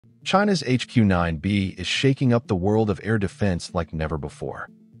China's HQ-9B is shaking up the world of air defense like never before.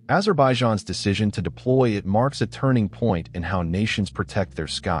 Azerbaijan's decision to deploy it marks a turning point in how nations protect their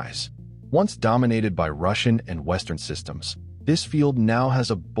skies. Once dominated by Russian and Western systems, this field now has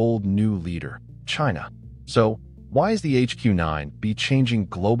a bold new leader, China. So, why is the HQ-9B changing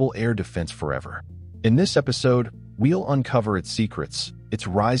global air defense forever? In this episode, we'll uncover its secrets, its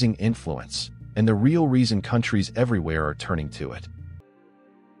rising influence, and the real reason countries everywhere are turning to it.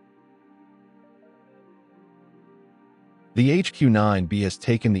 The HQ-9B has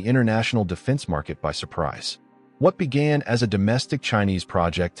taken the international defense market by surprise. What began as a domestic Chinese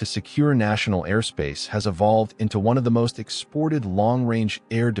project to secure national airspace has evolved into one of the most exported long-range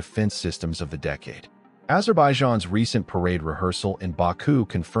air defense systems of the decade. Azerbaijan's recent parade rehearsal in Baku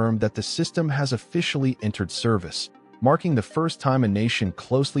confirmed that the system has officially entered service, marking the first time a nation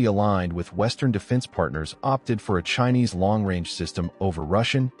closely aligned with Western defense partners opted for a Chinese long-range system over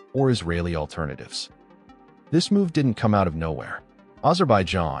Russian or Israeli alternatives. This move didn't come out of nowhere.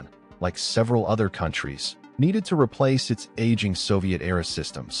 Azerbaijan, like several other countries, needed to replace its aging Soviet-era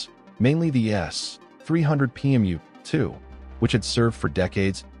systems, mainly the S-400 PMU-2, which had served for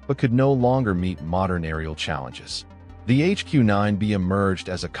decades but could no longer meet modern aerial challenges. The HQ-9B emerged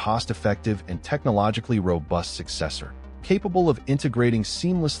as a cost-effective and technologically robust successor, capable of integrating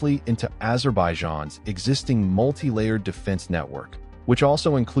seamlessly into Azerbaijan's existing multi-layered defense network, which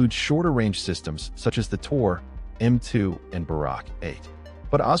also includes shorter-range systems such as the Tor, M2, and Barak 8.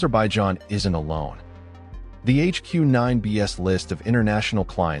 But Azerbaijan isn't alone. The HQ-9B's list of international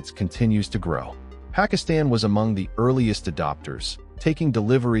clients continues to grow. Pakistan was among the earliest adopters, taking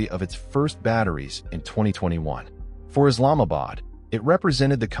delivery of its first batteries in 2021. For Islamabad, it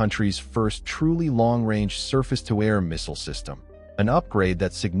represented the country's first truly long-range surface-to-air missile system, an upgrade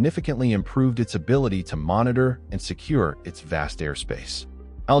that significantly improved its ability to monitor and secure its vast airspace.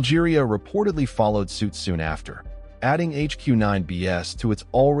 Algeria reportedly followed suit soon after, adding HQ-9Bs to its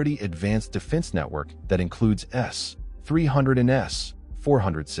already advanced defense network that includes S-300 and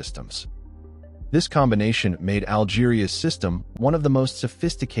S-400 systems. This combination made Algeria's system one of the most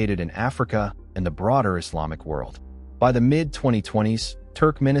sophisticated in Africa and the broader Islamic world. By the mid-2020s,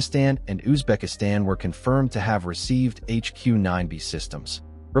 Turkmenistan and Uzbekistan were confirmed to have received HQ-9B systems,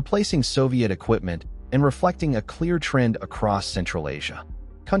 replacing Soviet equipment and reflecting a clear trend across Central Asia.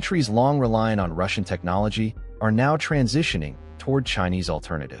 Countries long reliant on Russian technology are now transitioning toward Chinese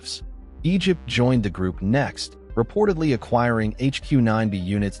alternatives. Egypt joined the group next, reportedly acquiring HQ-9B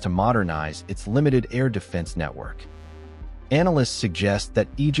units to modernize its limited air defense network. Analysts suggest that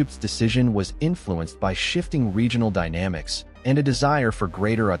Egypt's decision was influenced by shifting regional dynamics and a desire for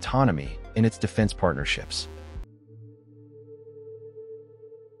greater autonomy in its defense partnerships.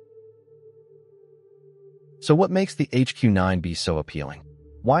 So what makes the HQ-9B so appealing?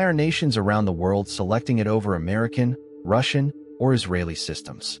 Why are nations around the world selecting it over American, Russian, or Israeli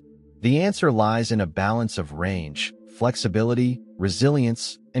systems? The answer lies in a balance of range, flexibility,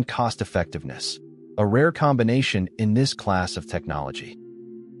 resilience, and cost-effectiveness, a rare combination in this class of technology.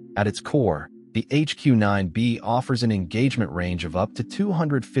 At its core, the HQ-9B offers an engagement range of up to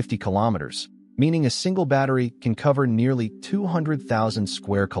 250 kilometers, meaning a single battery can cover nearly 200,000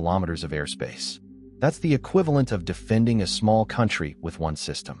 square kilometers of airspace. That's the equivalent of defending a small country with one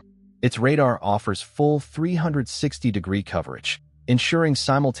system. Its radar offers full 360-degree coverage, ensuring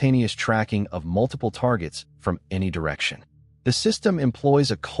simultaneous tracking of multiple targets from any direction. The system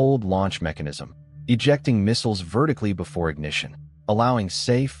employs a cold launch mechanism, ejecting missiles vertically before ignition, allowing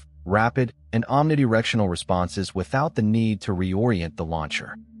safe, rapid, and omnidirectional responses without the need to reorient the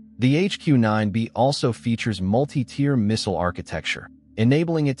launcher. The HQ-9B also features multi-tier missile architecture,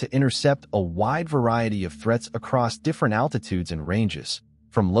 enabling it to intercept a wide variety of threats across different altitudes and ranges,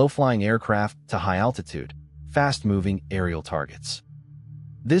 from low-flying aircraft to high-altitude, fast-moving aerial targets.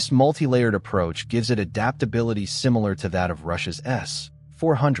 This multi-layered approach gives it adaptability similar to that of Russia's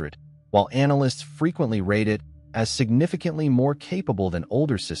S-400, while analysts frequently rate it as significantly more capable than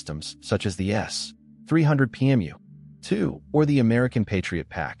older systems such as the S-300 PMU-2 or the American Patriot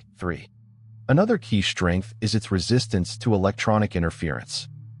PAC-3. Another key strength is its resistance to electronic interference.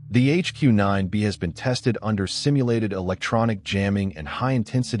 The HQ-9B has been tested under simulated electronic jamming and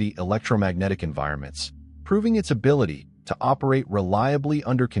high-intensity electromagnetic environments, proving its ability to operate reliably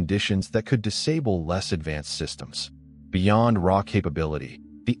under conditions that could disable less advanced systems. Beyond raw capability,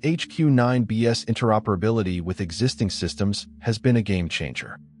 the HQ-9B's interoperability with existing systems has been a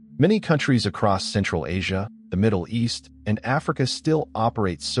game-changer. Many countries across Central Asia, the Middle East, and Africa still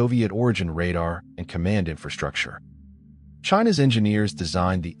operate Soviet-origin radar and command infrastructure. China's engineers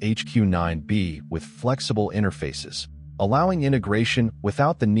designed the HQ-9B with flexible interfaces, allowing integration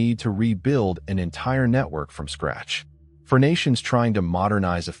without the need to rebuild an entire network from scratch. For nations trying to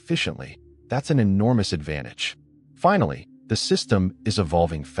modernize efficiently, that's an enormous advantage. Finally, the system is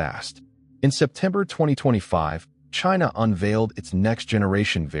evolving fast. In September 2025, China unveiled its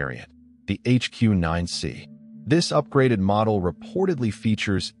next-generation variant, the HQ-9C. This upgraded model reportedly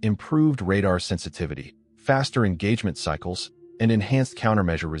features improved radar sensitivity, faster engagement cycles, and enhanced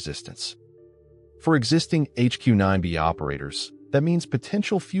countermeasure resistance. For existing HQ-9B operators, that means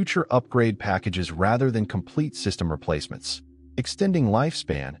potential future upgrade packages rather than complete system replacements, extending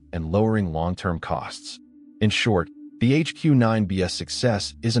lifespan and lowering long-term costs. In short, the HQ-9B's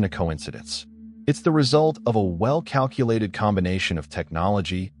success isn't a coincidence. It's the result of a well-calculated combination of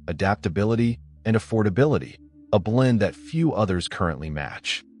technology, adaptability, and affordability, a blend that few others currently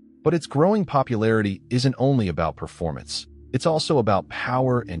match. But its growing popularity isn't only about performance. It's also about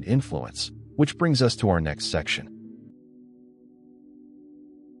power and influence, which brings us to our next section.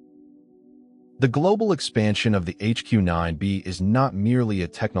 The global expansion of the HQ-9B is not merely a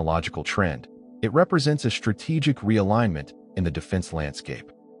technological trend. It represents a strategic realignment in the defense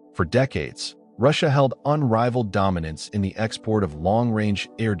landscape. For decades, Russia held unrivaled dominance in the export of long-range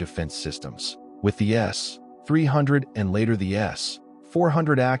air defense systems, with the S-300 and later the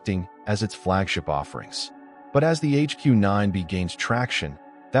S-400 acting as its flagship offerings. But as the HQ-9B gains traction,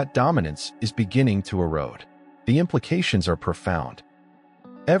 that dominance is beginning to erode. The implications are profound.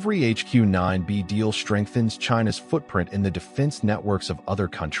 Every HQ-9B deal strengthens China's footprint in the defense networks of other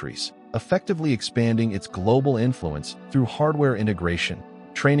countries, effectively expanding its global influence through hardware integration,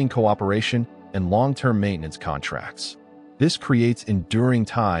 training cooperation, and long-term maintenance contracts. This creates enduring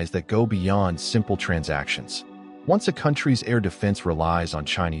ties that go beyond simple transactions. Once a country's air defense relies on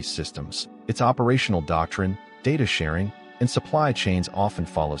Chinese systems, its operational doctrine, data sharing, and supply chains often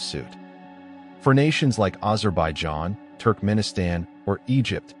follow suit. For nations like Azerbaijan, Turkmenistan, or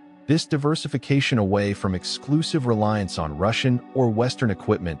Egypt, this diversification away from exclusive reliance on Russian or Western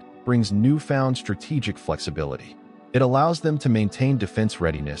equipment brings newfound strategic flexibility. It allows them to maintain defense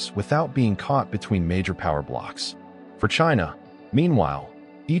readiness without being caught between major power blocks. For China, meanwhile,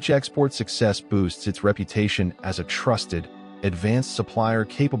 each export success boosts its reputation as a trusted, advanced supplier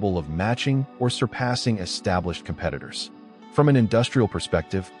capable of matching or surpassing established competitors. From an industrial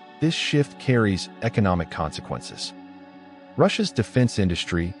perspective, this shift carries economic consequences. Russia's defense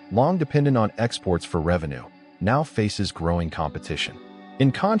industry, long dependent on exports for revenue, now faces growing competition.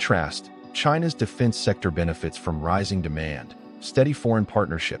 In contrast, China's defense sector benefits from rising demand, steady foreign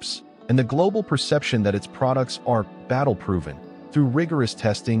partnerships, and the global perception that its products are battle-proven through rigorous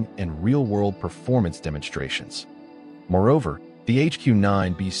testing and real-world performance demonstrations. Moreover, the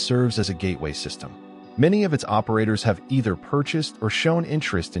HQ-9B serves as a gateway system. Many of its operators have either purchased or shown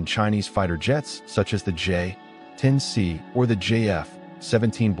interest in Chinese fighter jets such as the J-10C or the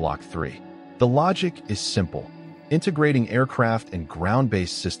JF-17 Block 3. The logic is simple. Integrating aircraft and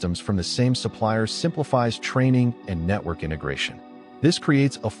ground-based systems from the same supplier simplifies training and network integration. This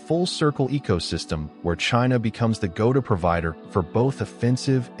creates a full-circle ecosystem where China becomes the go-to provider for both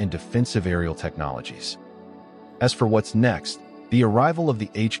offensive and defensive aerial technologies. As for what's next, the arrival of the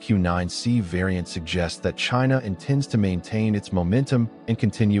HQ-9C variant suggests that China intends to maintain its momentum and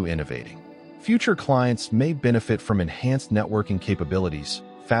continue innovating. Future clients may benefit from enhanced networking capabilities,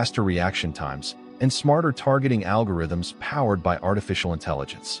 faster reaction times, and smarter targeting algorithms powered by artificial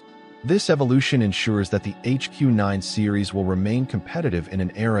intelligence. This evolution ensures that the HQ-9 series will remain competitive in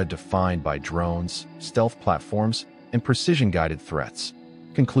an era defined by drones, stealth platforms, and precision-guided threats.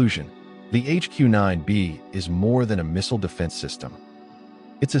 Conclusion: the HQ-9B is more than a missile defense system.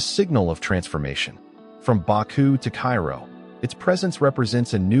 It's a signal of transformation. From Baku to Cairo, its presence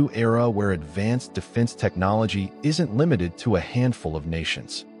represents a new era where advanced defense technology isn't limited to a handful of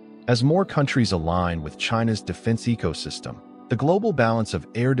nations. As more countries align with China's defense ecosystem, the global balance of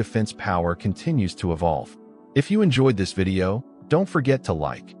air defense power continues to evolve. If you enjoyed this video, don't forget to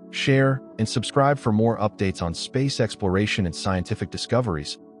like, share, and subscribe for more updates on space exploration and scientific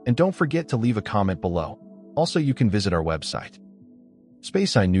discoveries, and don't forget to leave a comment below. Also, you can visit our website,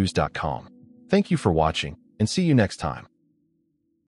 SpaceEyeNews.com. Thank you for watching, and see you next time.